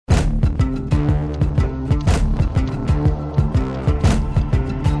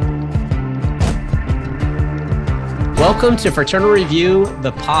Welcome to Fraternal Review,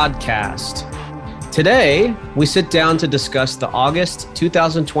 the podcast. Today, we sit down to discuss the August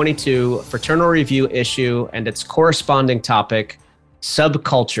 2022 Fraternal Review issue and its corresponding topic,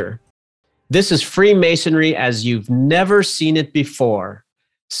 subculture. This is Freemasonry as you've never seen it before.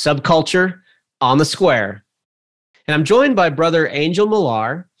 Subculture on the square. And I'm joined by Brother Angel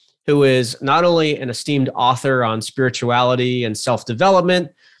Millar, who is not only an esteemed author on spirituality and self-development,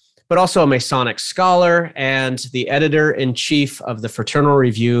 but also a Masonic scholar and the editor-in-chief of the Fraternal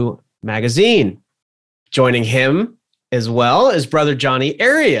Review magazine. Joining him as well is Brother Johnny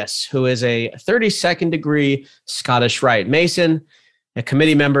Arias, who is a 32nd degree Scottish Rite Mason, a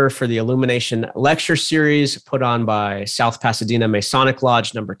committee member for the Illumination Lecture Series put on by South Pasadena Masonic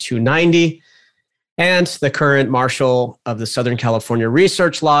Lodge number 290, and the current Marshal of the Southern California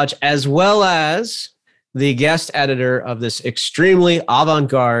Research Lodge, as well as the guest editor of this extremely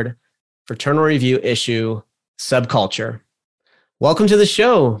avant-garde Fraternal Review issue, Subculture. Welcome to the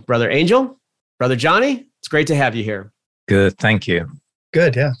show, Brother Angel. Brother Johnny, it's great to have you here. Good, thank you.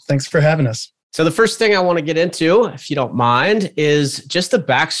 Good, yeah. Thanks for having us. So the first thing I want to get into, if you don't mind, is just the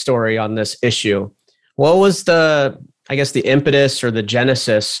backstory on this issue. What was the impetus or the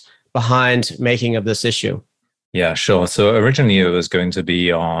genesis behind making of this issue? Yeah, sure. So originally it was going to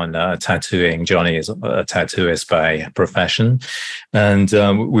be on tattooing. Johnny is a tattooist by profession. And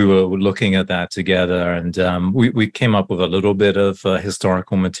we were looking at that together. And we came up with a little bit of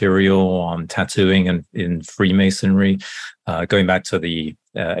historical material on tattooing and in Freemasonry, going back to the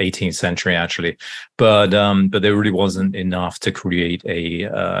 18th century, actually. But there really wasn't enough to create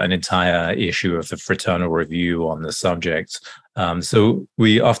an entire issue of the Fraternal Review on the subject. So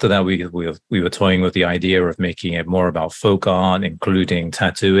after that, we were toying with the idea of making it more about folk art, including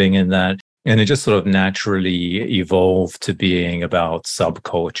tattooing in that. And it just sort of naturally evolved to being about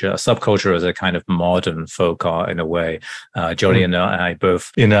subculture. Subculture is a kind of modern folk art in a way. Johnny and I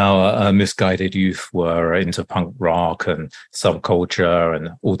both, in our misguided youth, were into punk rock and subculture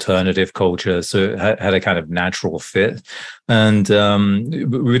and alternative culture. So it had a kind of natural fit. And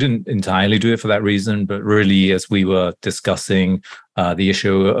we didn't entirely do it for that reason, but really as we were discussing the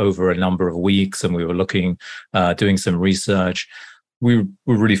issue over a number of weeks and we were doing some research, we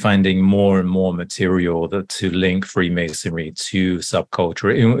were really finding more and more material to link Freemasonry to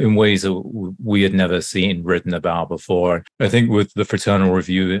subculture in ways that we had never seen written about before. I think with the Fraternal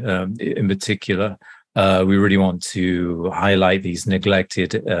Review in particular, we really want to highlight these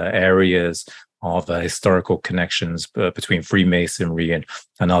neglected areas of historical connections between Freemasonry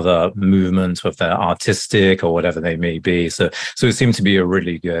and other movements, whether they're artistic or whatever they may be. So it seemed to be a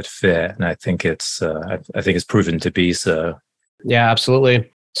really good fit, and I think it's proven to be so. Yeah,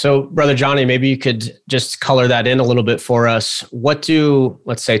 absolutely. So, Brother Johnny, maybe you could just color that in a little bit for us. What do,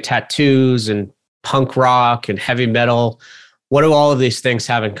 let's say, tattoos and punk rock and heavy metal, what do all of these things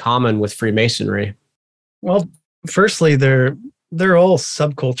have in common with Freemasonry? Well, firstly, they're all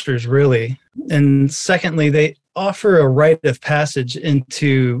subcultures, really. And secondly, they offer a rite of passage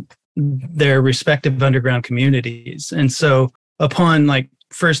into their respective underground communities. And so upon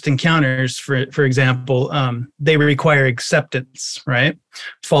first encounters, for example, they require acceptance, right?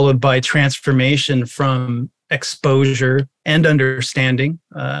 Followed by transformation from exposure and understanding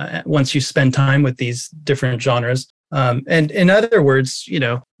once you spend time with these different genres. And in other words,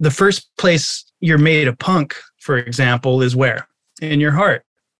 the first place you're made a punk, for example, is where? In your heart.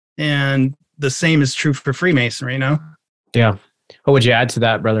 And the same is true for Freemasonry, Yeah. What would you add to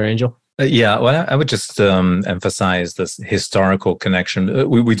that, Brother Angel? Yeah, well, I would just emphasize this historical connection.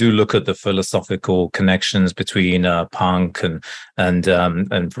 We do look at the philosophical connections between punk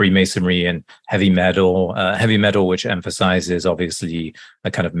and Freemasonry and heavy metal. Heavy metal, which emphasizes obviously a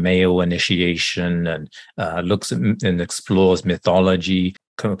kind of male initiation and looks at and explores mythology,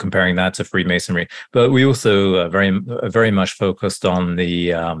 comparing that to Freemasonry. But we also very much focused on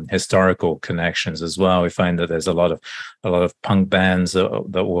the historical connections as well. We find that there's a lot of punk bands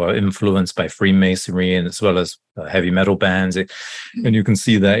that were influenced by Freemasonry, and as well as heavy metal bands. And you can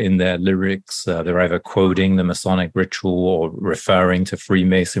see that in their lyrics. They're either quoting the Masonic ritual or referring to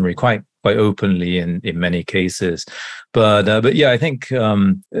Freemasonry quite openly in many cases. But yeah, I think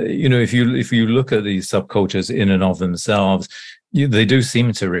if you look at these subcultures in and of themselves, they do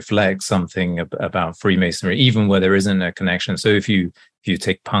seem to reflect something about Freemasonry, even where there isn't a connection. So if you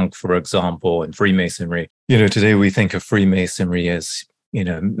take punk, for example, and Freemasonry, today we think of Freemasonry as,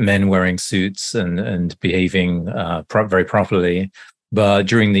 men wearing suits and behaving very properly. But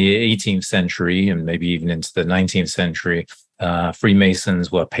during the 18th century and maybe even into the 19th century,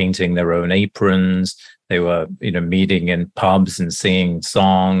 Freemasons were painting their own aprons. They were, meeting in pubs and singing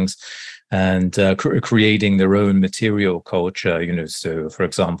songs. and creating their own material culture. So for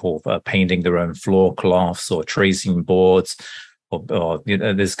example, painting their own floor cloths or tracing boards, or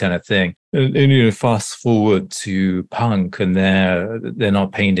this kind of thing. And fast forward to punk, and they're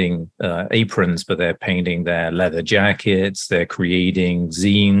not painting aprons, but they're painting their leather jackets. They're creating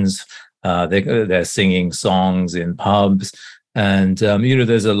zines. They're singing songs in pubs. And,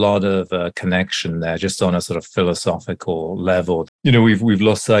 there's a lot of connection there, just on a sort of philosophical level. We've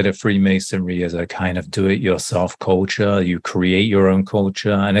lost sight of Freemasonry as a kind of do-it-yourself culture. You create your own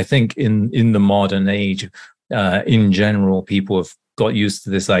culture. And I think in the modern age, in general, people have got used to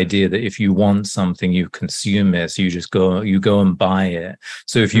this idea that if you want something, you consume it. So you go and buy it.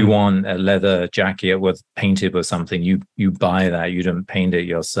 So if you want a leather jacket with painted or something, you buy that. You don't paint it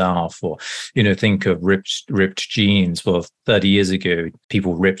yourself. Or think of ripped jeans. Well, 30 years ago,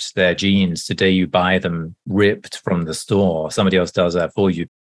 people ripped their jeans. Today, you buy them ripped from the store. Somebody else does that for you.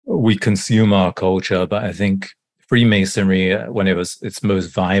 We consume our culture, but I think Freemasonry, when it was its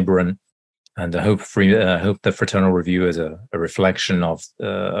most vibrant. And I hope the Fraternal Review is a reflection of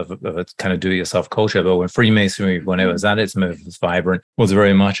a kind of do-it-yourself culture. But when Freemasonry, when it was at its most vibrant, was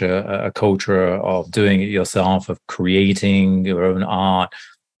very much a culture of doing it yourself, of creating your own art.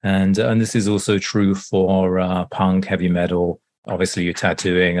 And this is also true for punk, heavy metal, obviously your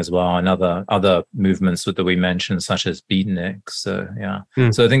tattooing as well, and other movements that we mentioned, such as beatniks. So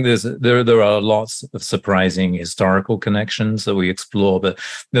So I think there are lots of surprising historical connections that we explore, but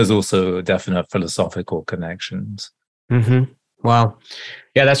there's also definite philosophical connections. Mm-hmm. Wow.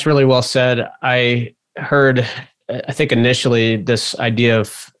 Yeah, that's really well said. I heard, I think initially, this idea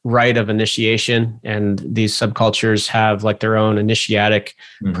of rite of initiation, and these subcultures have like their own initiatic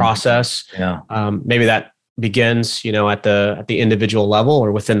process. Yeah. Maybe that begins, at the individual level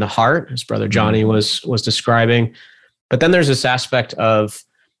or within the heart, as Brother Johnny was describing. But then there's this aspect of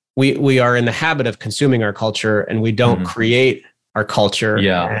we are in the habit of consuming our culture, and we don't create our culture.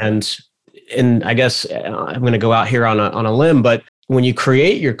 Yeah. And I guess I'm going to go out here on a limb, but when you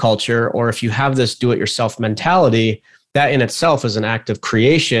create your culture, or if you have this do-it-yourself mentality, that in itself is an act of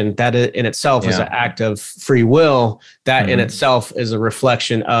creation. That in itself is an act of free will. That in itself is a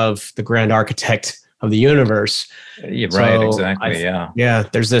reflection of the grand architect of the universe. Yeah, right, exactly. Yeah.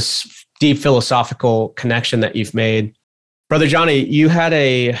 There's this deep philosophical connection that you've made. Brother Johnny, you had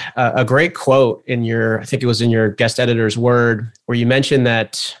a great quote I think it was in your guest editor's word, where you mentioned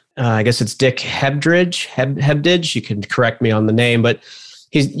that, I guess it's Dick Hebdige. You can correct me on the name, but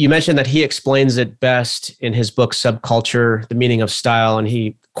you mentioned that he explains it best in his book, Subculture, The Meaning of Style. And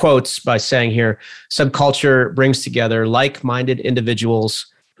he quotes by saying here, subculture brings together like-minded individuals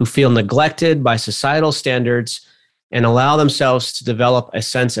who feel neglected by societal standards and allow themselves to develop a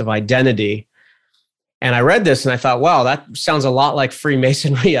sense of identity. And I read this and I thought, wow, that sounds a lot like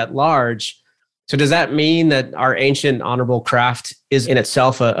Freemasonry at large. So does that mean that our ancient honorable craft is in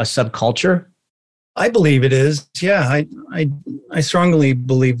itself a subculture? I believe it is. Yeah, I strongly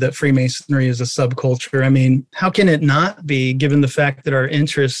believe that Freemasonry is a subculture. I mean, how can it not be, given the fact that our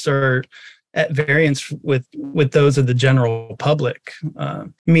interests are at variance with those of the general public?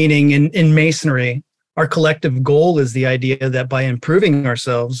 Meaning in Masonry, our collective goal is the idea that by improving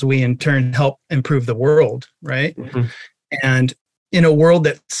ourselves, we in turn help improve the world, right? Mm-hmm. And in a world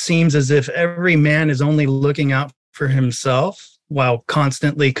that seems as if every man is only looking out for himself while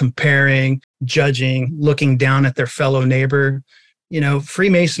constantly comparing, judging, looking down at their fellow neighbor,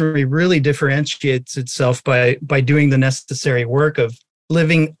 Freemasonry really differentiates itself by doing the necessary work of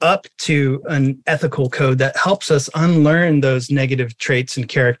living up to an ethical code that helps us unlearn those negative traits and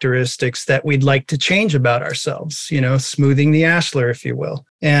characteristics that we'd like to change about ourselves, smoothing the ashlar, if you will.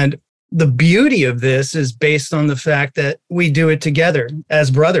 And the beauty of this is based on the fact that we do it together as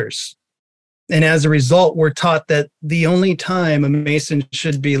brothers. And as a result, we're taught that the only time a Mason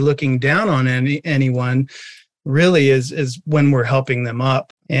should be looking down on anyone really is when we're helping them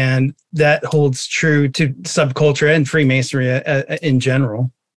up. And that holds true to subculture and Freemasonry in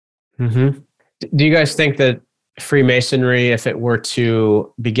general. Mm-hmm. Do you guys think that Freemasonry, if it were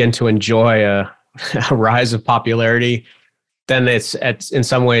to begin to enjoy a rise of popularity, then it's in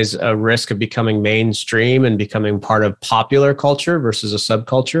some ways a risk of becoming mainstream and becoming part of popular culture versus a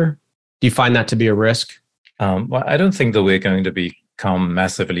subculture? Do you find that to be a risk? Well, I don't think that we're going to be become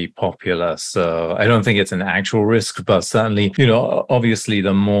massively popular. So I don't think it's an actual risk, but certainly, obviously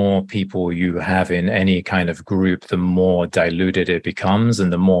the more people you have in any kind of group, the more diluted it becomes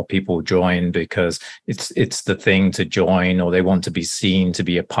and the more people join because it's the thing to join, or they want to be seen to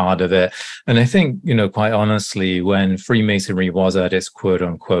be a part of it. And I think, quite honestly, when Freemasonry was at its quote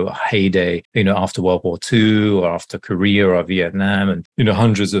unquote heyday, after World War II or after Korea or Vietnam, and,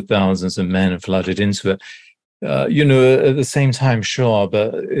 hundreds of thousands of men flooded into it, at the same time, sure,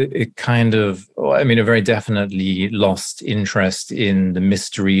 but it kind of, it very definitely lost interest in the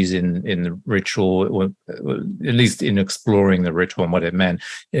mysteries in the ritual, or at least in exploring the ritual and what it meant.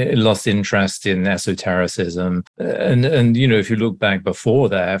 It lost interest in esotericism. And if you look back before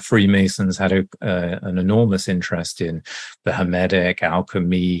that, Freemasons had an enormous interest in the Hermetic,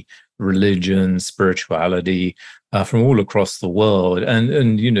 alchemy, religion, spirituality, from all across the world. And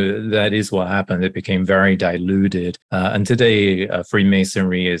that is what happened. It became very diluted. And today,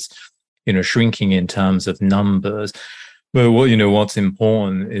 Freemasonry is, shrinking in terms of numbers. But what's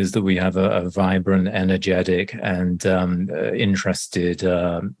important is that we have a vibrant, energetic, and interested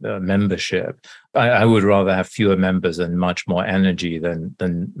membership. I would rather have fewer members and much more energy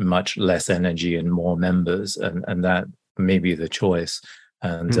than much less energy and more members. And that may be the choice.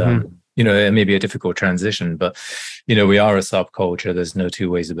 And it may be a difficult transition, but we are a subculture. There's no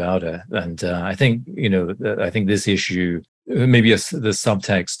two ways about it. And I think this issue, maybe the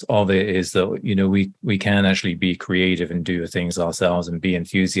subtext of it is that we can actually be creative and do things ourselves and be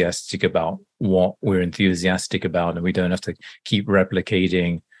enthusiastic about what we're enthusiastic about, and we don't have to keep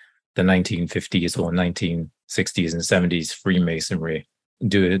replicating the 1950s or 1960s and 70s Freemasonry.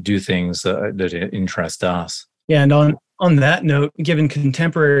 Do things that interest us. Yeah, and on that note, given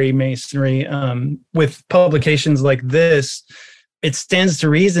contemporary Masonry, with publications like this, it stands to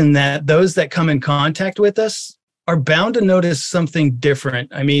reason that those that come in contact with us are bound to notice something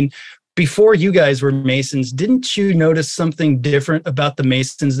different. Before you guys were Masons, didn't you notice something different about the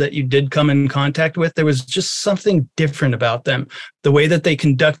Masons that you did come in contact with? There was just something different about them. The way that they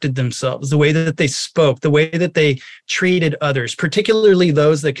conducted themselves, the way that they spoke, the way that they treated others, particularly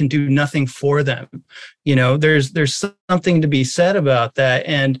those that can do nothing for them. There's something to be said about that.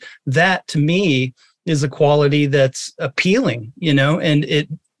 And that, to me, is a quality that's appealing, and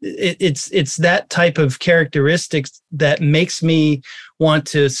it's that type of characteristics that makes me want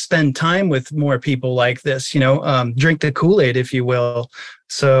to spend time with more people like this, drink the Kool-Aid, if you will.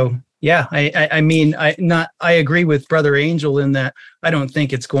 So yeah, I agree with Brother Angel in that I don't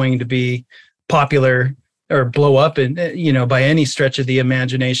think it's going to be popular or blow up by any stretch of the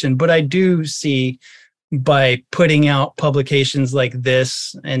imagination, but I do see, by putting out publications like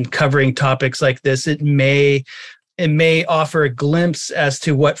this and covering topics like this, it may offer a glimpse as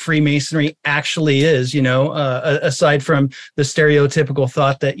to what Freemasonry actually is, aside from the stereotypical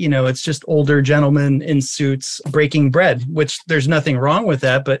thought that, it's just older gentlemen in suits breaking bread, which there's nothing wrong with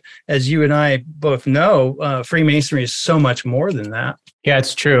that. But as you and I both know, Freemasonry is so much more than that. Yeah,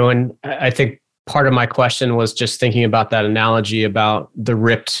 it's true. And I think part of my question was just thinking about that analogy about the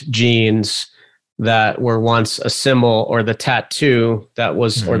ripped jeans that were once a symbol, or the tattoo that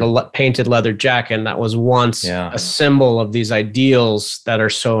was, or the painted leather jacket that was once a symbol of these ideals that are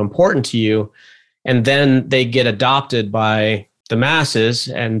so important to you. And then they get adopted by the masses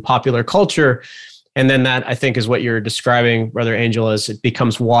and popular culture. And then that, I think, is what you're describing, Brother Angel, is it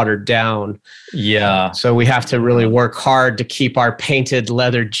becomes watered down. Yeah. So we have to really work hard to keep our painted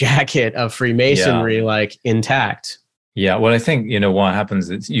leather jacket of Freemasonry intact. Yeah, well, I think, what happens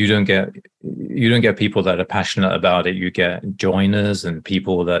is you don't get people that are passionate about it. You get joiners and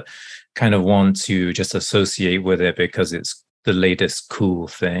people that kind of want to just associate with it because it's the latest cool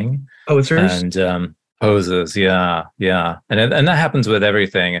thing. Posers. And posers, yeah. And that happens with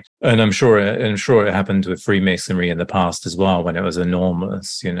everything. And I'm sure it happened with Freemasonry in the past as well, when it was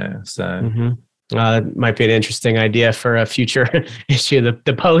enormous, so... That might be an interesting idea for a future issue,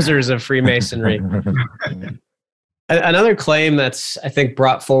 the posers of Freemasonry. Another claim that's, I think,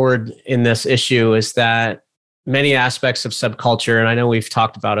 brought forward in this issue is that many aspects of subculture, and I know we've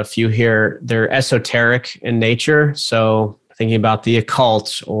talked about a few here, they're esoteric in nature. So thinking about the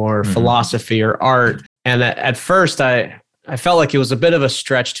occult or philosophy or art. And at first, I felt like it was a bit of a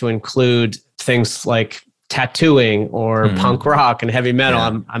stretch to include things like tattooing or punk rock and heavy metal.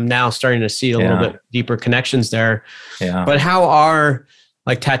 Yeah. I'm now starting to see a little bit deeper connections there. Yeah. But how are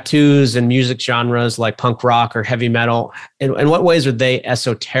tattoos and music genres like punk rock or heavy metal, in what ways are they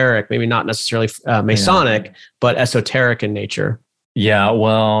esoteric? Maybe not necessarily Masonic, but esoteric in nature. Yeah,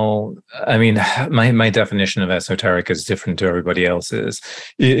 well, my definition of esoteric is different to everybody else's.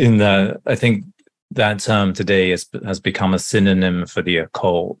 In that, I think that term today has become a synonym for the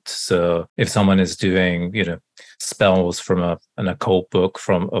occult. So if someone is doing, spells from an occult book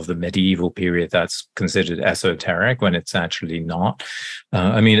of the medieval period, that's considered esoteric when it's actually not.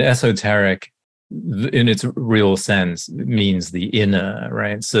 Esoteric in its real sense means the inner,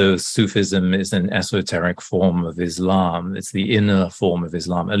 right? So Sufism is an esoteric form of Islam. It's the inner form of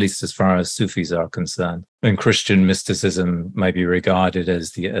Islam, at least as far as Sufis are concerned. And Christian mysticism might be regarded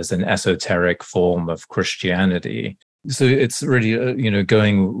as an esoteric form of Christianity. So it's really,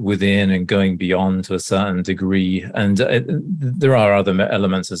 going within and going beyond to a certain degree. And there are other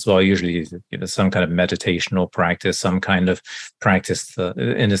elements as well, usually, some kind of meditational practice, some kind of practice that,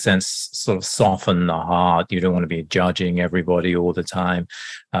 in a sense, sort of soften the heart. You don't want to be judging everybody all the time.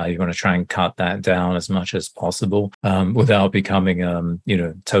 You want to try and cut that down as much as possible without becoming,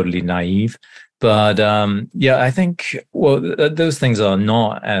 totally naive. But I think, those things are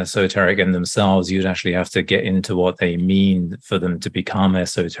not esoteric in themselves. You'd actually have to get into what they mean for them to become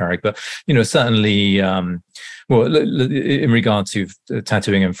esoteric. But, certainly, in regard to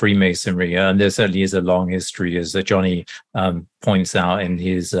tattooing and Freemasonry, there certainly is a long history, as Johnny points out in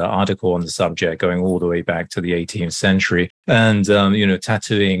his article on the subject, going all the way back to the 18th century. And,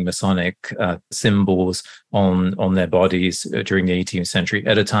 tattooing Masonic symbols on their bodies during the 18th century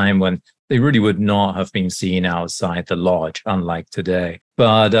at a time when they really would not have been seen outside the lodge, unlike today.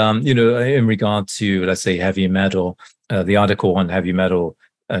 But, in regard to, let's say, heavy metal, the article on heavy metal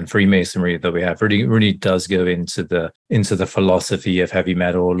and Freemasonry that we have really does go into the philosophy of heavy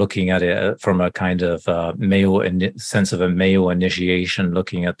metal, looking at it from a kind of sense of a male initiation,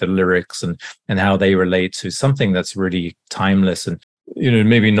 looking at the lyrics and how they relate to something that's really timeless and,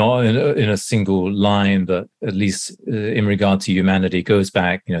 maybe not in a single line, but at least in regard to humanity, goes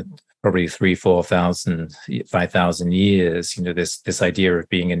back, probably 3,000, 4,000, 5,000 years, this idea of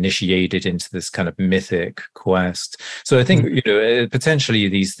being initiated into this kind of mythic quest. So I think, potentially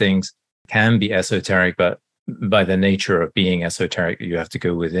these things can be esoteric, but by the nature of being esoteric, you have to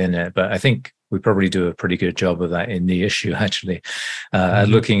go within it. But I think we probably do a pretty good job of that in the issue, actually,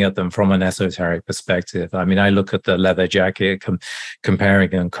 looking at them from an esoteric perspective. I mean, I look at the leather jacket,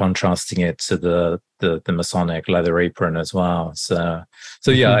 comparing and contrasting it to the Masonic leather apron as well. So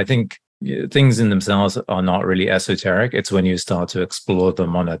I think things in themselves are not really esoteric. It's when you start to explore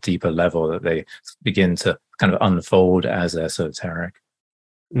them on a deeper level that they begin to kind of unfold as esoteric.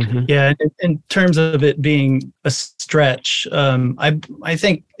 Mm-hmm. Yeah, in terms of it being a stretch, I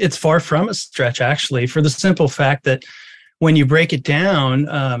think it's far from a stretch, actually, for the simple fact that when you break it down,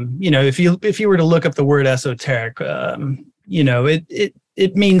 if you were to look up the word esoteric,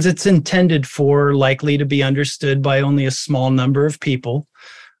 it means it's intended for likely to be understood by only a small number of people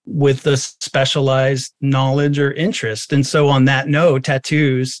with a specialized knowledge or interest. And so on that note,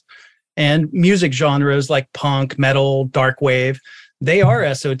 tattoos and music genres like punk, metal, dark wave, they are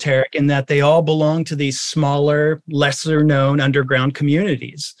esoteric in that they all belong to these smaller, lesser known underground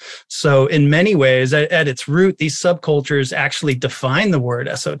communities. So in many ways, at its root, these subcultures actually define the word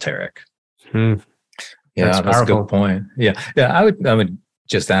esoteric. Yeah, that's a good point. Yeah. I would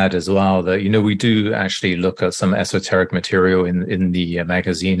just add as well that, we do actually look at some esoteric material in the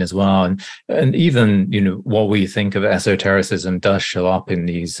magazine as well. And even, what we think of esotericism does show up in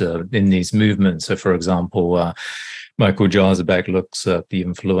these movements. So for example, Michael Jarzobec looks at the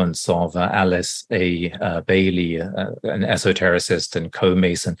influence of Alice A. Bailey, an esotericist and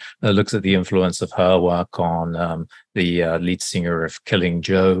co-Mason, looks at the influence of her work on the lead singer of Killing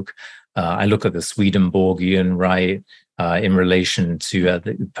Joke. I look at the Swedenborgian rite in relation to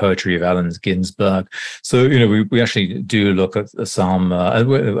the poetry of Allen Ginsberg. So, we actually do look at some,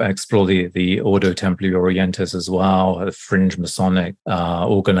 explore the Ordo Templi Orientis as well, a fringe Masonic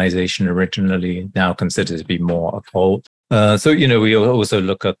organization originally, now considered to be more occult. So, we also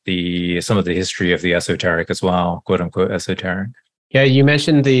look at some of the history of the esoteric as well, quote unquote esoteric. Yeah, you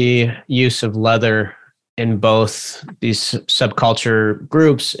mentioned the use of leather in both these subculture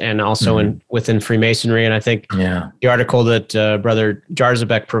groups and also within Freemasonry. And I think the article that Brother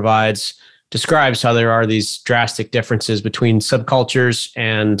Jarzobec provides describes how there are these drastic differences between subcultures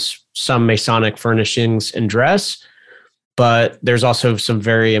and some Masonic furnishings and dress. But there's also some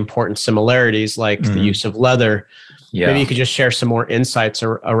very important similarities, like the use of leather. Yeah. Maybe you could just share some more insights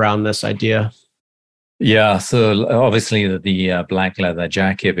around this idea. Yeah, so obviously the black leather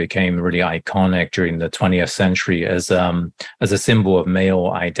jacket became really iconic during the 20th century as a symbol of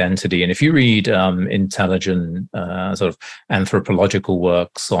male identity. And if you read intelligent sort of anthropological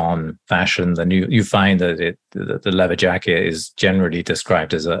works on fashion, then you find that the leather jacket is generally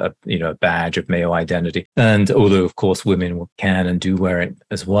described as a badge of male identity. And although of course women can and do wear it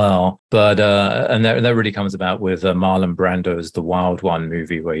as well, but and that really comes about with Marlon Brando's The Wild One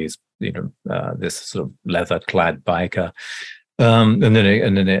movie, where he's this sort of leather-clad biker, and then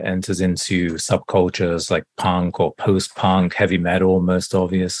it enters into subcultures like punk or post-punk, heavy metal, most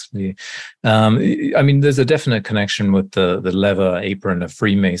obviously. I mean, there's a definite connection with the leather apron of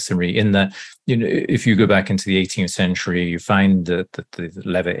Freemasonry in that, if you go back into the 18th century, you find that the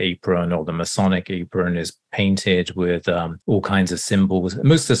leather apron or the Masonic apron is painted with all kinds of symbols,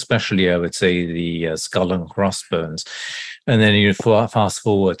 most especially, I would say, the skull and crossbones. And then you fast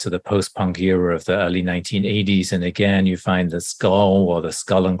forward to the post-punk era of the early 1980s, and again, you find the skull or the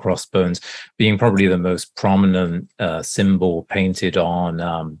skull and crossbones being probably the most prominent symbol painted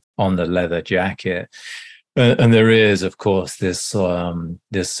on the leather jacket. And there is, of course,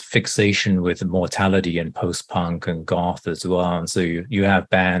 this fixation with mortality in post-punk and goth as well. And so you have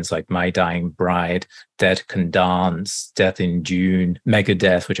bands like My Dying Bride, Dead Can Dance, Death in June,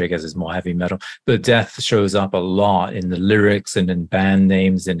 Megadeth, which I guess is more heavy metal. But death shows up a lot in the lyrics and in band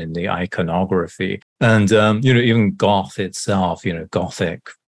names and in the iconography. And, even goth itself, gothic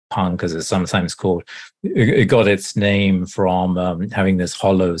punk, as it's sometimes called, it got its name from having this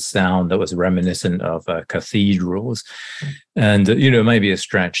hollow sound that was reminiscent of cathedrals. And, it may be a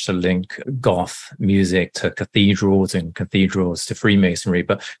stretch to link goth music to cathedrals and cathedrals to Freemasonry,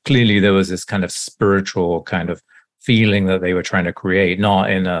 but clearly there was this kind of spiritual kind of feeling that they were trying to create,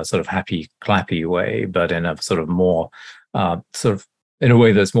 not in a sort of happy, clappy way, but in a sort of more in a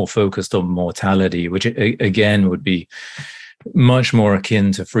way that's more focused on mortality, which again would be much more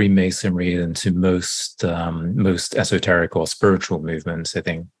akin to Freemasonry than to most esoteric or spiritual movements, I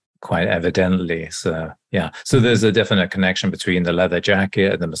think, quite evidently. So, yeah. So there's a definite connection between the leather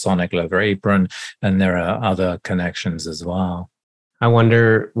jacket and the Masonic leather apron, and there are other connections as well. I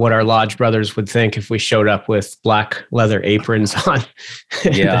wonder what our lodge brothers would think if we showed up with black leather aprons on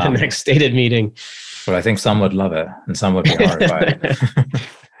the next stated meeting. Well, I think some would love it and some would be horrified.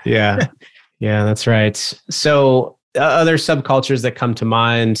 Yeah, that's right. So other subcultures that come to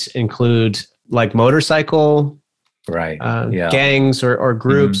mind include like motorcycle, right? Gangs or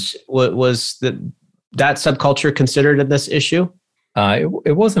groups. Mm-hmm. Was that subculture considered in this issue?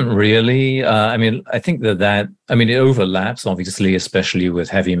 It wasn't really. I mean, I think that it overlaps, obviously, especially with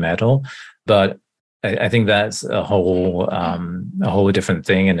heavy metal, but I think that's a whole different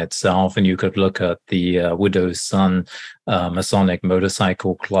thing in itself. And you could look at the Widow's Son Masonic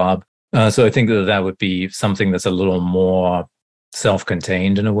Motorcycle Club. So I think that would be something that's a little more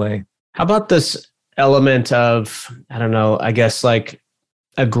self-contained in a way. How about this element of, I don't know, I guess like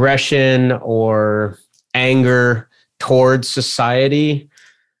aggression or anger towards society?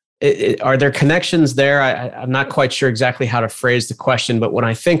 Are there connections there? I'm not quite sure exactly how to phrase the question, but when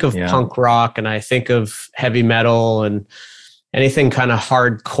I think of punk rock and I think of heavy metal and anything kind of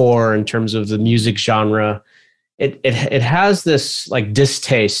hardcore in terms of the music genre, it has this like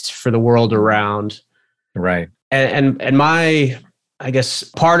distaste for the world around. Right. And my, I guess,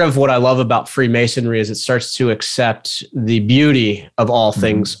 part of what I love about Freemasonry is it starts to accept the beauty of all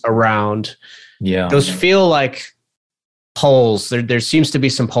things around. Yeah. Those feel like poles. There seems to be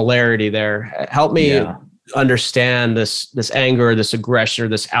some polarity there. Help me understand this anger, this aggression, or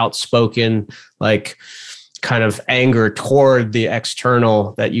this outspoken, like kind of anger toward the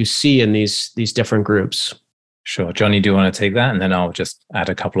external that you see in these different groups. Sure. Johnny, do you want to take that? And then I'll just add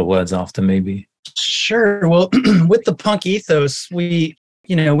a couple of words after maybe. Sure. Well, with the punk ethos, we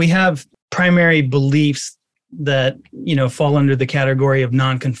have primary beliefs that, fall under the category of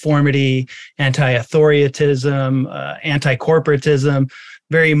nonconformity, anti-authoritism, anti-corporatism,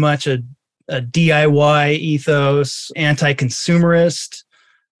 very much a DIY ethos, anti-consumerist.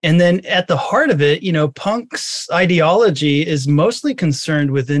 And then at the heart of it, punk's ideology is mostly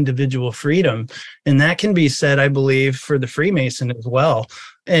concerned with individual freedom. And that can be said, I believe, for the Freemason as well.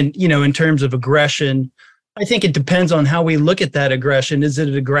 And, in terms of aggression, I think it depends on how we look at that aggression. Is it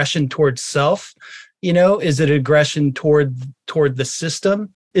an aggression towards self? Is it aggression toward the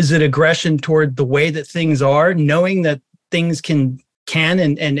system? Is it aggression toward the way that things are, knowing that things can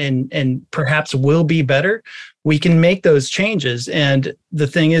and perhaps will be better? We can make those changes. And the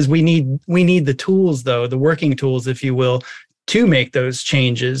thing is, we need the tools, though, the working tools, if you will, to make those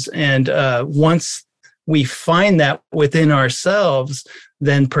changes. And once we find that within ourselves,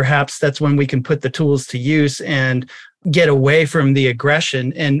 then perhaps that's when we can put the tools to use and get away from the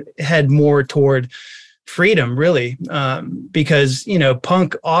aggression and head more toward freedom, really. Because,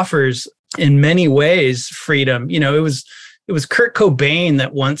 punk offers in many ways freedom. It was Kurt Cobain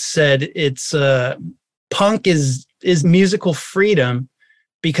that once said it's punk is musical freedom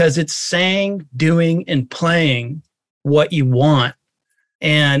because it's saying, doing, and playing what you want.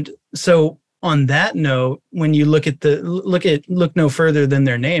 And so on that note, when you look no further than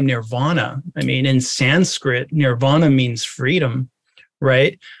their name, Nirvana. I mean, in Sanskrit, Nirvana means freedom,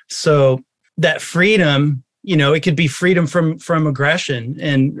 right? So that freedom, it could be freedom from aggression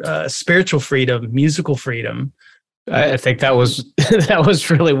and spiritual freedom, musical freedom. I think that was that was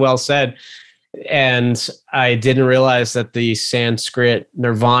really well said. And I didn't realize that the Sanskrit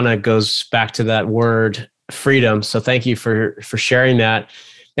nirvana goes back to that word freedom. So thank you for sharing that.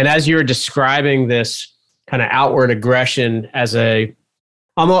 And as you were describing this kind of outward aggression as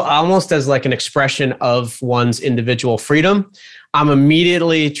almost as like an expression of one's individual freedom, I'm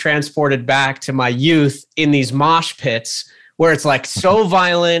immediately transported back to my youth in these mosh pits where it's like so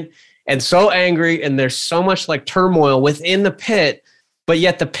violent and so angry, and there's so much like turmoil within the pit, but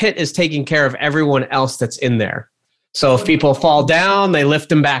yet the pit is taking care of everyone else that's in there. So if people fall down, they lift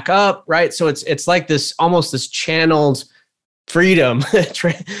them back up, right? So it's like this almost this channeled freedom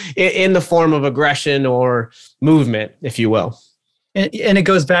in the form of aggression or movement, if you will. And it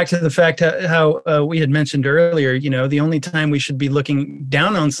goes back to the fact how we had mentioned earlier, the only time we should be looking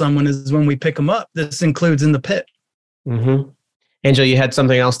down on someone is when we pick them up. This includes in the pit. Mm-hmm. Angel, you had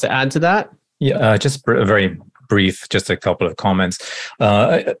something else to add to that? Yeah, just a very brief, just a couple of comments.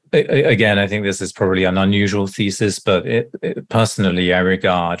 Again, I think this is probably an unusual thesis, but personally, I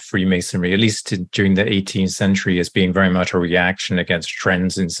regard Freemasonry, at least during the 18th century, as being very much a reaction against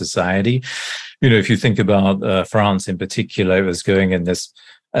trends in society. If you think about France in particular, it was going in this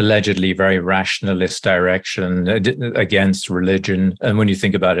allegedly very rationalist direction against religion. And when you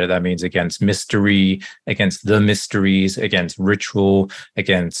think about it, that means against mystery, against the mysteries, against ritual,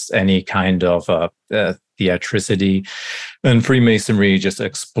 against any kind of theatricity. And Freemasonry just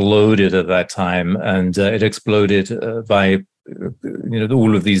exploded at that time. And it exploded by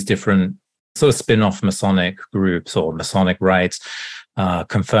all of these different sort of spin-off Masonic groups or Masonic rites,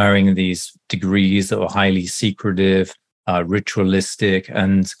 conferring these degrees that were highly secretive, ritualistic,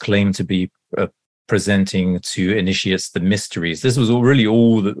 and claimed to be presenting to initiates the mysteries. This was really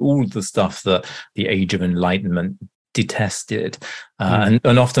all the stuff that the Age of Enlightenment detested, and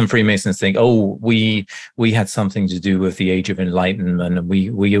often Freemasons think, "Oh, we had something to do with the Age of Enlightenment, and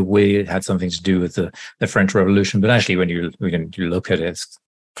we had something to do with the French Revolution." But actually, when you look at it,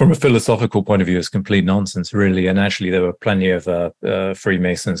 from a philosophical point of view, it's complete nonsense, really. And actually, there were plenty of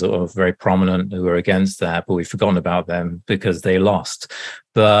Freemasons that were very prominent who were against that, but we've forgotten about them because they lost.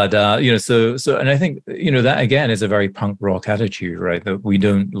 But and I think that again is a very punk rock attitude, right? That we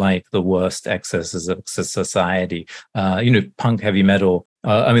don't like the worst excesses of society. Punk, heavy metal.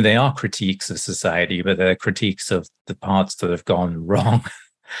 They are critiques of society, but they're critiques of the parts that have gone wrong.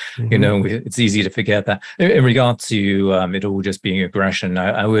 Mm-hmm. It's easy to forget that. In regard to it all just being aggression,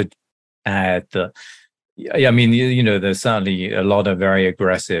 I would add that, there's certainly a lot of very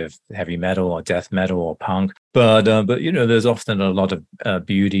aggressive heavy metal or death metal or punk, but there's often a lot of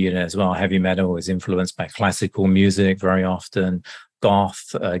beauty in it as well. Heavy metal is influenced by classical music very often.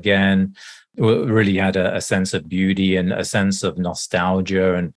 Goth, again, really had a sense of beauty and a sense of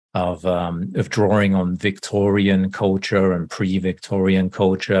nostalgia and of drawing on Victorian culture and pre-Victorian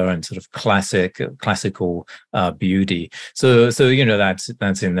culture and sort of classical beauty. So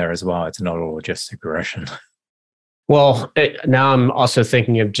that's in there as well. It's not all just aggression. Well, now I'm also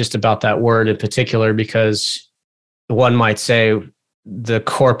thinking of just about that word in particular, because one might say the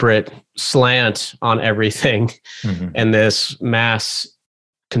corporate slant on everything and this mass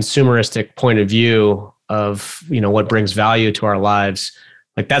consumeristic point of view of what brings value to our lives.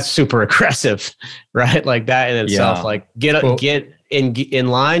 Like that's super aggressive, right? Like that in itself, like get in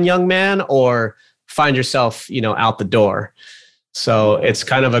line, young man, or find yourself, out the door. So it's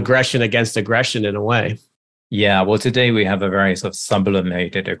kind of aggression against aggression in a way. Yeah. Well, today we have a very sort of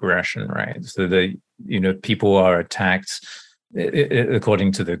sublimated aggression, right? So people are attacked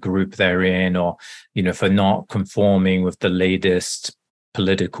according to the group they're in, or, for not conforming with the latest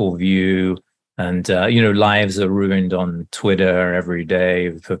political view. And, lives are ruined on Twitter every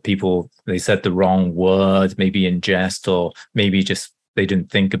day for people. They said the wrong word, maybe in jest, or maybe just they didn't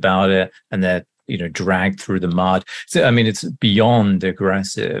think about it, and they're, dragged through the mud. So, it's beyond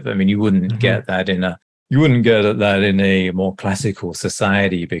aggressive. You wouldn't get that in a You wouldn't get that in a more classical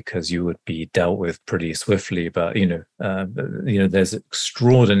society because you would be dealt with pretty swiftly. But there's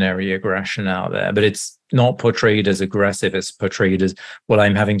extraordinary aggression out there, but it's not portrayed as aggressive. It's portrayed as, well,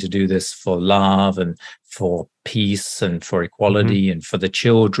 I'm having to do this for love and for peace and for equality and for the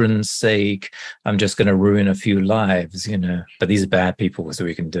children's sake. I'm just going to ruin a few lives, But these are bad people, so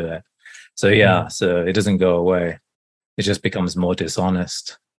we can do it. So so it doesn't go away. It just becomes more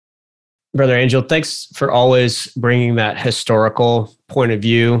dishonest. Brother Angel, thanks for always bringing that historical point of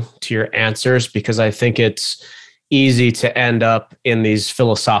view to your answers, because I think it's easy to end up in these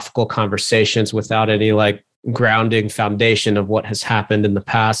philosophical conversations without any grounding foundation of what has happened in the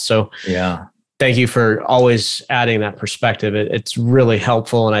past. So thank you for always adding that perspective. It's really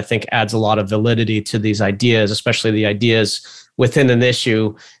helpful, and I think adds a lot of validity to these ideas, especially the ideas within an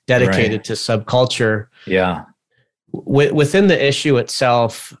issue dedicated to subculture. Yeah. Within the issue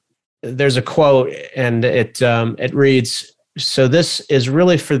itself, there's a quote, and it reads, "So this is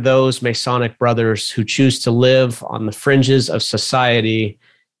really for those Masonic brothers who choose to live on the fringes of society,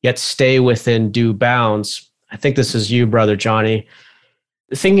 yet stay within due bounds." I think this is you, Brother Johnny.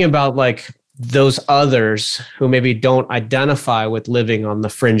 Thinking about those others who maybe don't identify with living on the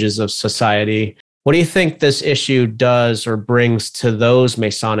fringes of society, what do you think this issue does or brings to those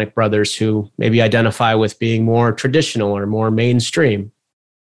Masonic brothers who maybe identify with being more traditional or more mainstream?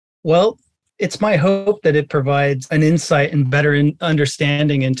 Well, it's my hope that it provides an insight and better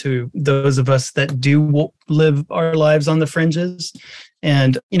understanding into those of us that do live our lives on the fringes.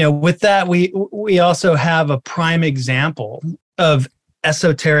 And, with that, we also have a prime example of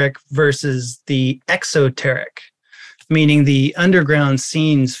esoteric versus the exoteric, meaning the underground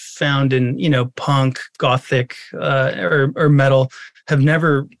scenes found in, punk, gothic, or metal have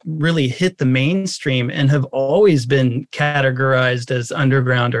never really hit the mainstream and have always been categorized as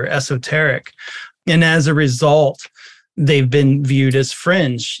underground or esoteric. And as a result, they've been viewed as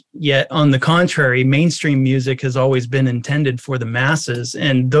fringe. Yet on the contrary, mainstream music has always been intended for the masses.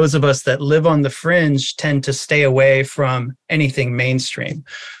 And those of us that live on the fringe tend to stay away from anything mainstream.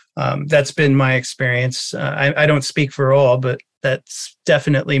 That's been my experience. I don't speak for all, but that's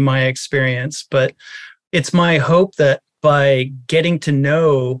definitely my experience. But it's my hope that by getting to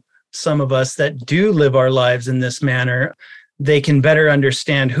know some of us that do live our lives in this manner, they can better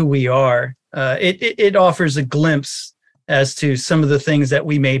understand who we are. It offers a glimpse as to some of the things that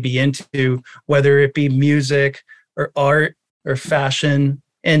we may be into, whether it be music or art or fashion.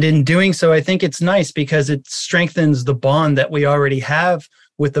 And in doing so, I think it's nice because it strengthens the bond that we already have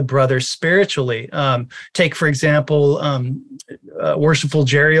with the brothers spiritually. Take, for example, Worshipful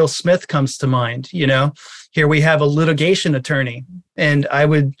Jeriel Smith comes to mind. Here we have a litigation attorney, and I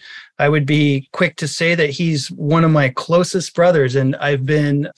would be quick to say that he's one of my closest brothers, and I've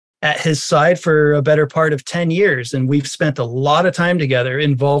been at his side for a better part of 10 years, and we've spent a lot of time together,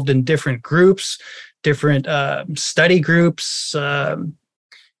 involved in different groups, different study groups, and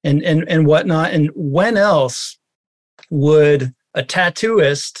whatnot. And when else would a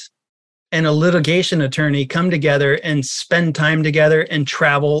tattooist and a litigation attorney come together and spend time together and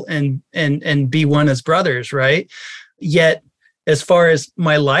travel and be one as brothers, right? Yet, as far as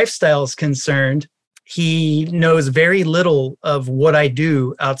my lifestyle is concerned, he knows very little of what I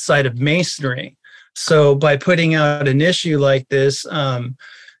do outside of Masonry. So by putting out an issue like this,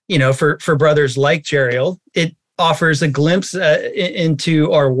 for brothers like Jeriel, it offers a glimpse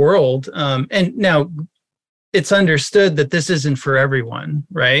into our world. And now it's understood that this isn't for everyone,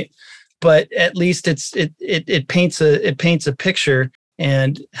 right? But at least it paints a picture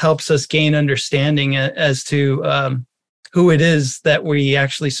and helps us gain understanding as to who it is that we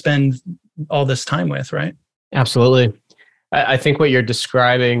actually spend all this time with, right? Absolutely. I think what you're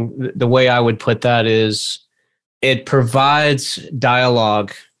describing, the way I would put that is it provides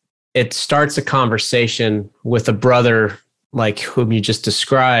dialogue. It starts a conversation with a brother like whom you just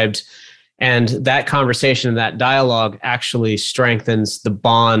described. And that conversation, that dialogue actually strengthens the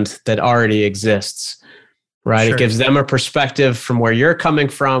bond that already exists, right? Sure. It gives them a perspective from where you're coming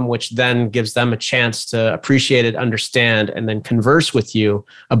from, which then gives them a chance to appreciate it, understand, and then converse with you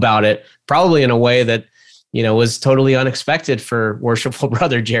about it, probably in a way that, was totally unexpected for Worshipful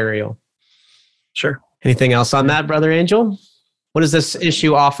Brother Jeriel. Sure. Anything else on that, Brother Angel? What does this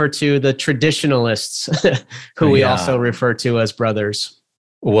issue offer to the traditionalists, who we also refer to as brothers?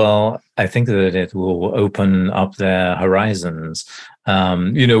 Well, I think that it will open up their horizons.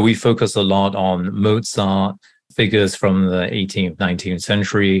 We focus a lot on Mozart, figures from the 18th, 19th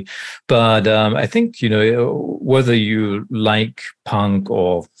century. But I think, whether you like punk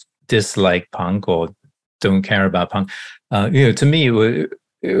or dislike punk or don't care about punk, to me,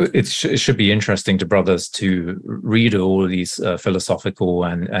 it should be interesting to brothers to read all of these philosophical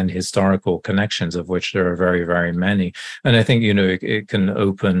and historical connections, of which there are very, very many. And I think, it can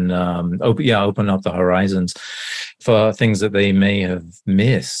open up the horizons for things that they may have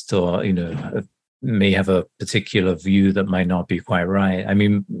missed, or, may have a particular view that might not be quite right. I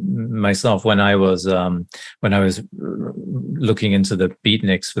mean, myself, when I was looking into the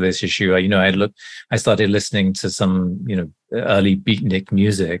beatniks for this issue, I started listening to some, early beatnik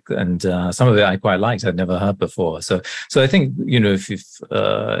music, and some of it I quite liked. I'd never heard before. So I think,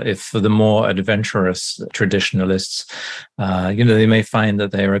 if for the more adventurous traditionalists, they may find that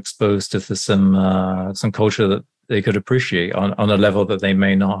they are exposed to some culture that they could appreciate on a level that they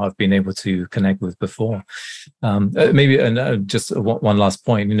may not have been able to connect with before. Maybe, and just one last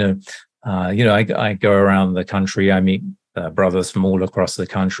point, I go around the country, I meet brothers from all across the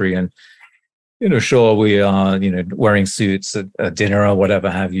country, and, sure, we are, wearing suits at dinner or whatever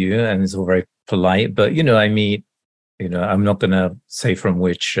have you, and it's all very polite, but, I meet, I'm not going to say from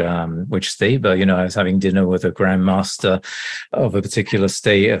which state, but, I was having dinner with a grandmaster of a particular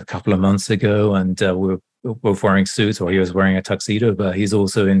state a couple of months ago, and we were both wearing suits, or he was wearing a tuxedo, but he's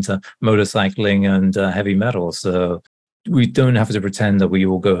also into motorcycling and heavy metal. So we don't have to pretend that we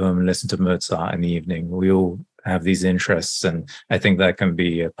all go home and listen to Mozart in the evening. We all have these interests, and I think that can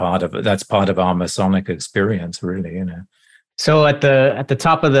be that's part of our Masonic experience, really. So at the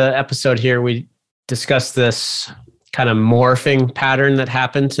top of the episode here, we discussed this kind of morphing pattern that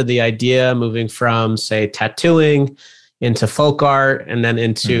happened to the idea, moving from, say, tattooing into folk art and then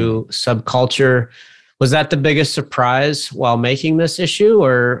into subculture. Was that the biggest surprise while making this issue,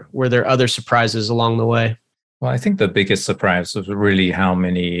 or were there other surprises along the way? Well, I think the biggest surprise was really how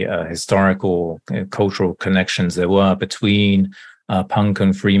many historical, cultural connections there were between punk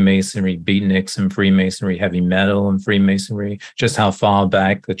and Freemasonry, beatniks and Freemasonry, heavy metal and Freemasonry, just how far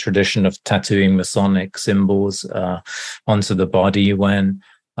back the tradition of tattooing Masonic symbols onto the body went.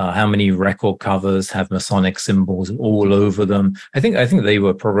 How many record covers have Masonic symbols all over them? I think they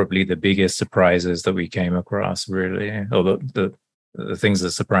were probably the biggest surprises that we came across, really, or the things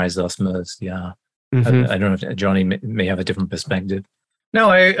that surprised us most. Yeah, I don't know if Johnny may have a different perspective.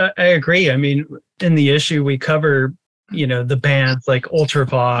 No, I agree. I mean, in the issue we cover, the bands like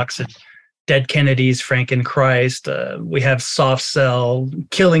Ultravox and Dead Kennedys, Frankenchrist. We have Soft Cell,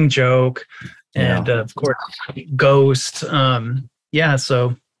 Killing Joke, and of course Ghost.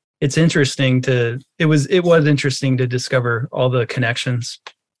 So it's interesting it was interesting to discover all the connections.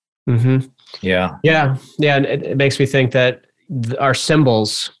 Mm-hmm. Yeah. And it makes me think that our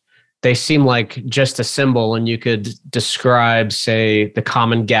symbols, they seem like just a symbol, and you could describe, say, the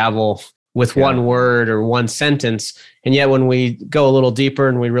common gavel with one word or one sentence. And yet when we go a little deeper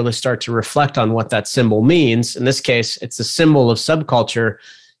and we really start to reflect on what that symbol means, in this case, it's a symbol of subculture,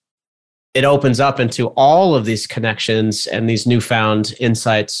 it opens up into all of these connections and these newfound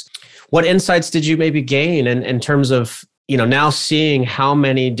insights. What insights did you maybe gain in terms of, now seeing how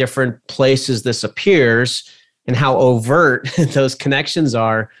many different places this appears and how overt those connections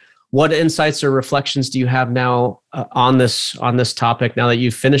are? What insights or reflections do you have now on this topic now that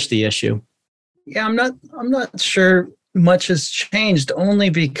you've finished the issue? Yeah, I'm not sure much has changed, only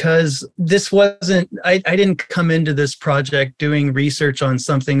because this wasn't, I didn't come into this project doing research on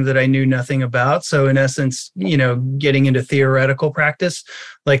something that I knew nothing about. So in essence, getting into theoretical practice,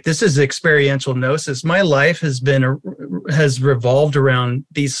 like this is experiential gnosis. My life has revolved around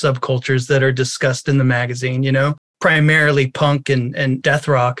these subcultures that are discussed in the magazine, primarily punk and death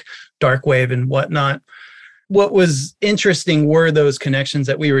rock, dark wave and whatnot. What was interesting were those connections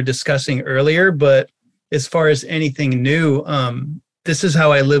that we were discussing earlier, but as far as anything new, this is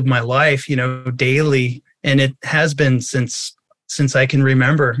how I live my life, daily. And it has been since I can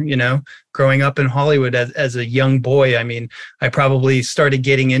remember, growing up in Hollywood as a young boy. I mean, I probably started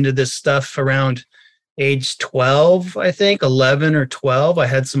getting into this stuff around age 12, I think, 11 or 12. I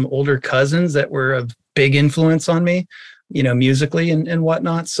had some older cousins that were a big influence on me, musically and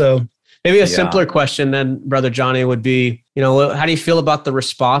whatnot. So maybe a simpler question then, Brother Johnny, would be, how do you feel about the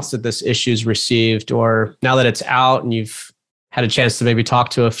response that this issue's received? Or now that it's out and you've had a chance to maybe talk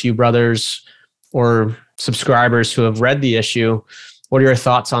to a few brothers or subscribers who have read the issue, what are your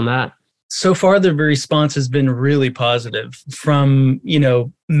thoughts on that? So far, the response has been really positive from,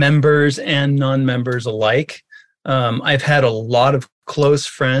 members and non-members alike. I've had a lot of close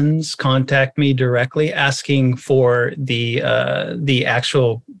friends contact me directly asking for the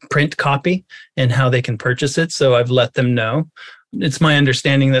actual print copy and how they can purchase it. So I've let them know. It's my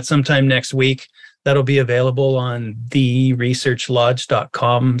understanding that sometime next week that'll be available on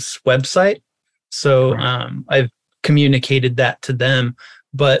theresearchlodge.com's website. So I've communicated that to them.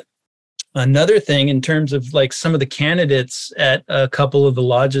 But another thing, in terms of like some of the candidates at a couple of the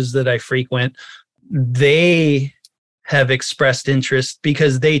lodges that I frequent, they have expressed interest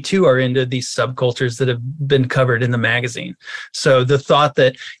because they too are into these subcultures that have been covered in the magazine. So the thought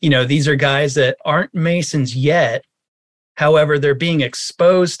that, these are guys that aren't Masons yet, however, they're being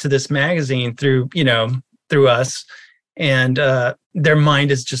exposed to this magazine through us, and their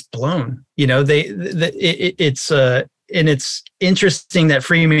mind is just blown. It's interesting that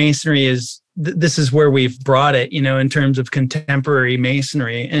Freemasonry this is where we've brought it, in terms of contemporary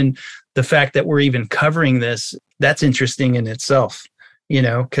Masonry, and the fact that we're even covering this, that's interesting in itself,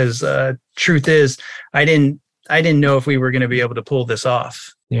 because truth is, I didn't know if we were going to be able to pull this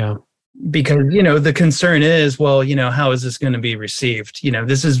off. Yeah. Because, the concern is, well, how is this going to be received?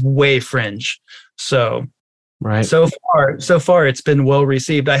 This is way fringe. So, right. So far, it's been well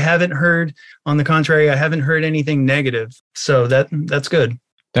received. I haven't heard, on the contrary, anything negative. So that's good.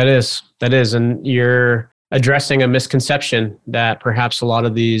 That is. And you're addressing a misconception that perhaps a lot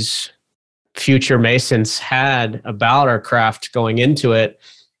of these future Masons had about our craft going into it.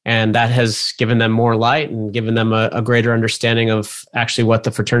 And that has given them more light and given them a greater understanding of actually what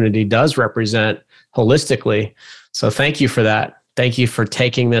the fraternity does represent holistically. So thank you for that. Thank you for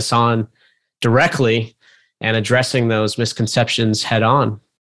taking this on directly and addressing those misconceptions head on.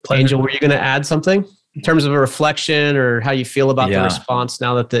 Pleasure. Angel, were you going to add something in terms of a reflection or how you feel about the response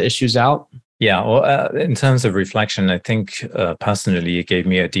now that the issue's out? Yeah, well, in terms of reflection, I think personally it gave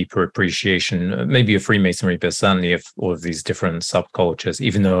me a deeper appreciation, maybe of Freemasonry, but certainly of all of these different subcultures,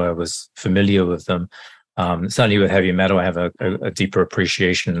 even though I was familiar with them. Certainly with heavy metal, I have a deeper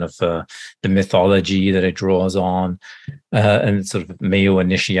appreciation of the mythology that it draws on and sort of male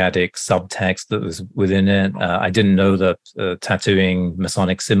initiatic subtext that was within it. I didn't know that tattooing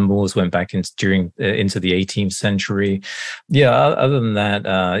Masonic symbols went back into the 18th century. Yeah, other than that,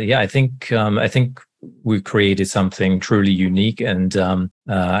 I think we've created something truly unique, and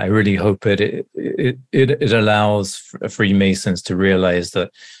I really hope it allows Freemasons to realize that,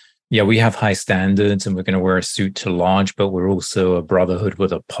 yeah, we have high standards and we're going to wear a suit to lodge, but we're also a brotherhood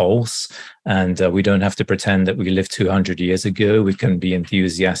with a pulse. And we don't have to pretend that we lived 200 years ago. We can be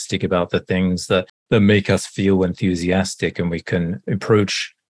enthusiastic about the things that make us feel enthusiastic. And we can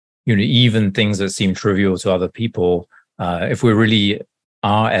approach, even things that seem trivial to other people. If we really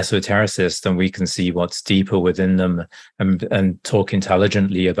are esotericists, then we can see what's deeper within them and talk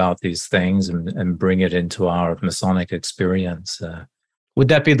intelligently about these things and bring it into our Masonic experience. Would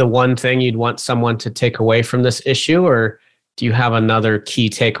that be the one thing you'd want someone to take away from this issue, or do you have another key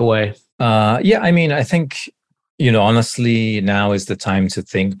takeaway? I think, honestly, now is the time to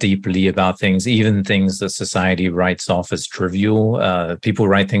think deeply about things, even things that society writes off as trivial. People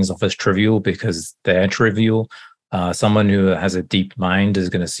write things off as trivial because they're trivial. Someone who has a deep mind is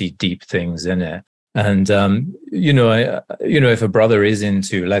going to see deep things in it. And, if a brother is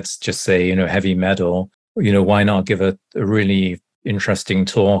into, let's just say, heavy metal, why not give a really interesting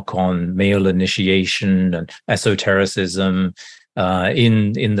talk on male initiation and esotericism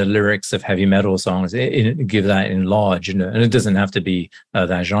in the lyrics of heavy metal songs, give that in lodge, and it doesn't have to be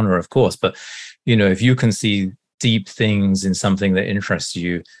that genre, of course, but if you can see deep things in something that interests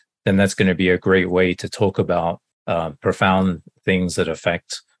you, then that's going to be a great way to talk about profound things that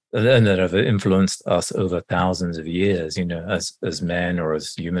affect and that have influenced us over thousands of years, as men or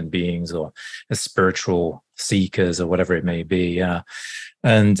as human beings or as spiritual seekers or whatever it may be. I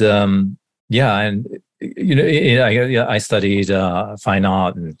studied fine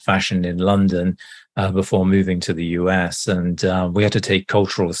art and fashion in London before moving to the US, and we had to take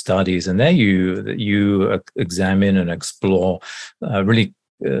cultural studies, and there you examine and explore really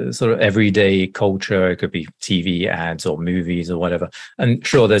sort of everyday culture. It could be TV ads or movies or whatever. And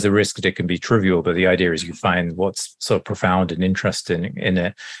sure, there's a risk that it can be trivial, but the idea is you find what's sort of profound and interesting in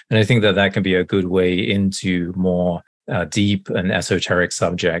it. And I think that can be a good way into more deep and esoteric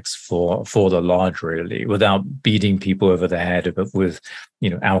subjects for the lodge, really, without beating people over the head with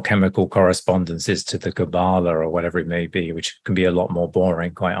alchemical correspondences to the Kabbalah or whatever it may be, which can be a lot more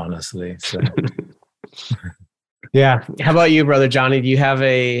boring, quite honestly. So. Yeah. How about you, Brother Johnny? Do you have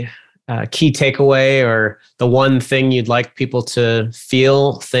a key takeaway or the one thing you'd like people to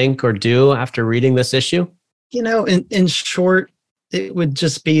feel, think, or do after reading this issue? In short, it would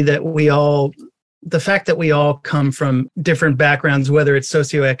just be that the fact that we all come from different backgrounds, whether it's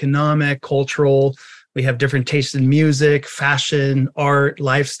socioeconomic, cultural, we have different tastes in music, fashion, art,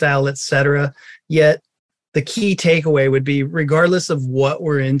 lifestyle, etc. Yet the key takeaway would be, regardless of what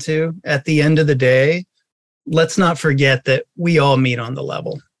we're into, at the end of the day, let's not forget that we all meet on the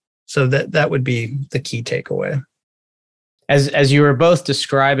level. So that would be the key takeaway. As you were both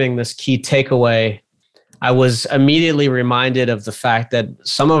describing this key takeaway, I was immediately reminded of the fact that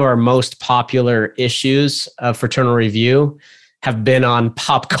some of our most popular issues of Fraternal Review have been on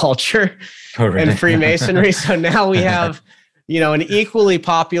pop culture and Freemasonry. So now we have, an equally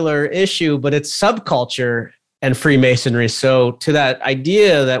popular issue, but it's subculture and Freemasonry. So to that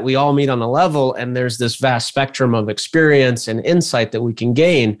idea that we all meet on a level and there's this vast spectrum of experience and insight that we can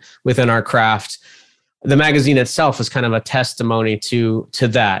gain within our craft, the magazine itself is kind of a testimony to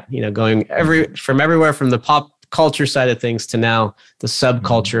that, going from everywhere from the pop culture side of things to now the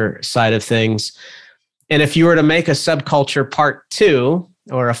subculture side of things. And if you were to make a subculture part 2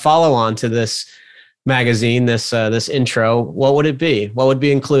 or a follow-on to this magazine, this intro, what would it be? What would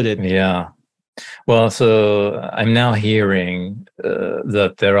be included? Yeah. Well, so I'm now hearing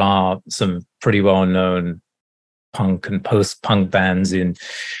that there are some pretty well-known punk and post-punk bands in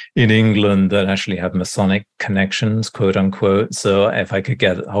England that actually have Masonic connections, quote unquote. So if I could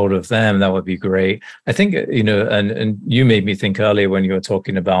get hold of them, that would be great. I think, and you made me think earlier when you were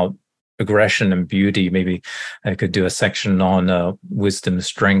talking about aggression and beauty, maybe I could do a section on wisdom,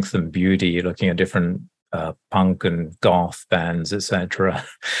 strength, and beauty, looking at different punk and goth bands, etc.,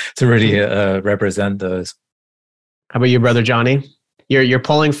 to really represent those. How about you, Brother Johnny? You're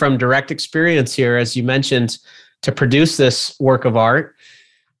pulling from direct experience here, as you mentioned, to produce this work of art.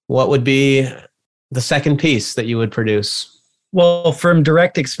 What would be the second piece that you would produce? Well, from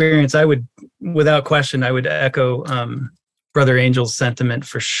direct experience, I would, without question, I would echo Brother Angel's sentiment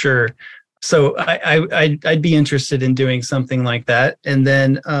for sure. So I'd be interested in doing something like that. And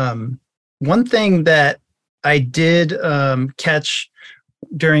then one thing that I did catch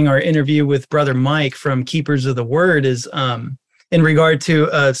during our interview with Brother Mike from Keepers of the Word is in regard to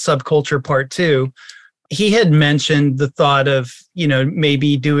subculture part 2. He had mentioned the thought of,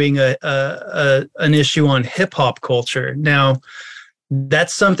 maybe doing an issue on hip hop culture. Now,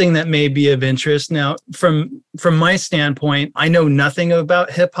 that's something that may be of interest. Now, from my standpoint, I know nothing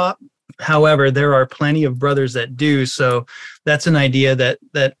about hip hop. However, there are plenty of brothers that do. So that's an idea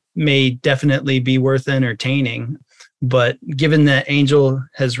that may definitely be worth entertaining. But given that Angel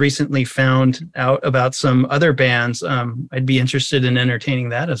has recently found out about some other bands, I'd be interested in entertaining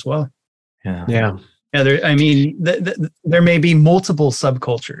that as well. Yeah. There may be multiple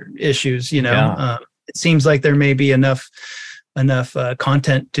subculture issues. It seems like there may be enough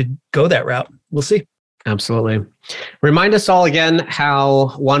content to go that route. We'll see. Absolutely. Remind us all again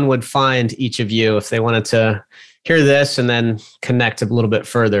how one would find each of you if they wanted to hear this and then connect a little bit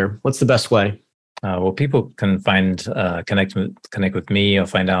further. What's the best way? Well, people can connect with me or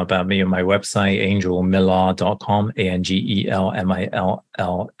find out about me on my website, angelmillar.com,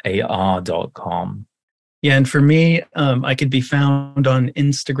 ANGELLLAR.com. Yeah, and for me, I could be found on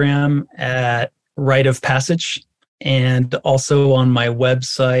Instagram at Rite of Passage, and also on my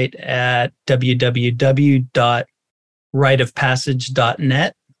website at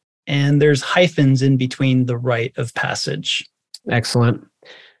www.riteofpassage.net. And there's hyphens in between the Rite of Passage. Excellent.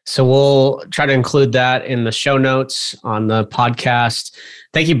 So we'll try to include that in the show notes on the podcast.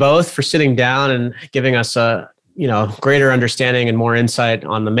 Thank you both for sitting down and giving us a greater understanding and more insight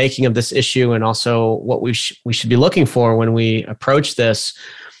on the making of this issue, and also what we should be looking for when we approach this.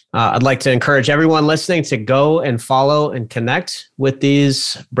 I'd like to encourage everyone listening to go and follow and connect with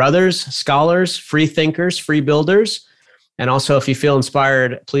these brothers, scholars, free thinkers, free builders. And also, if you feel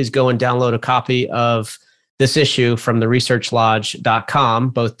inspired, please go and download a copy of this issue from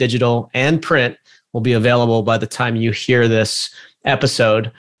theresearchlodge.com. Both digital and print will be available by the time you hear this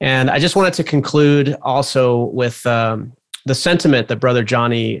episode. And I just wanted to conclude also with the sentiment that Brother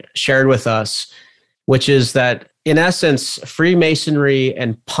Johnny shared with us, which is that, in essence, Freemasonry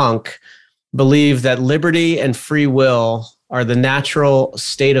and punk believe that liberty and free will are the natural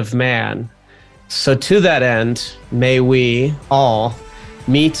state of man. So to that end, may we all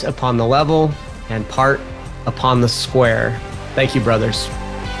meet upon the level and part upon the square. Thank you, brothers.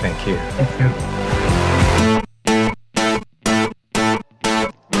 Thank you. Thank you.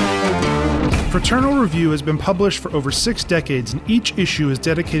 Fraternal Review has been published for over 6 decades, and each issue is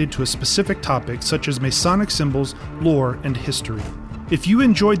dedicated to a specific topic, such as Masonic symbols, lore, and history. If you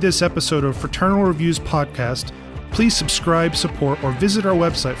enjoyed this episode of Fraternal Review's podcast, please subscribe, support, or visit our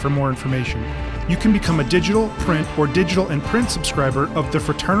website for more information. You can become a digital, print, or digital and print subscriber of the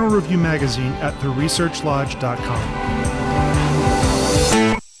Fraternal Review magazine at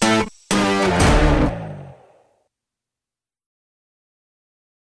theresearchlodge.com.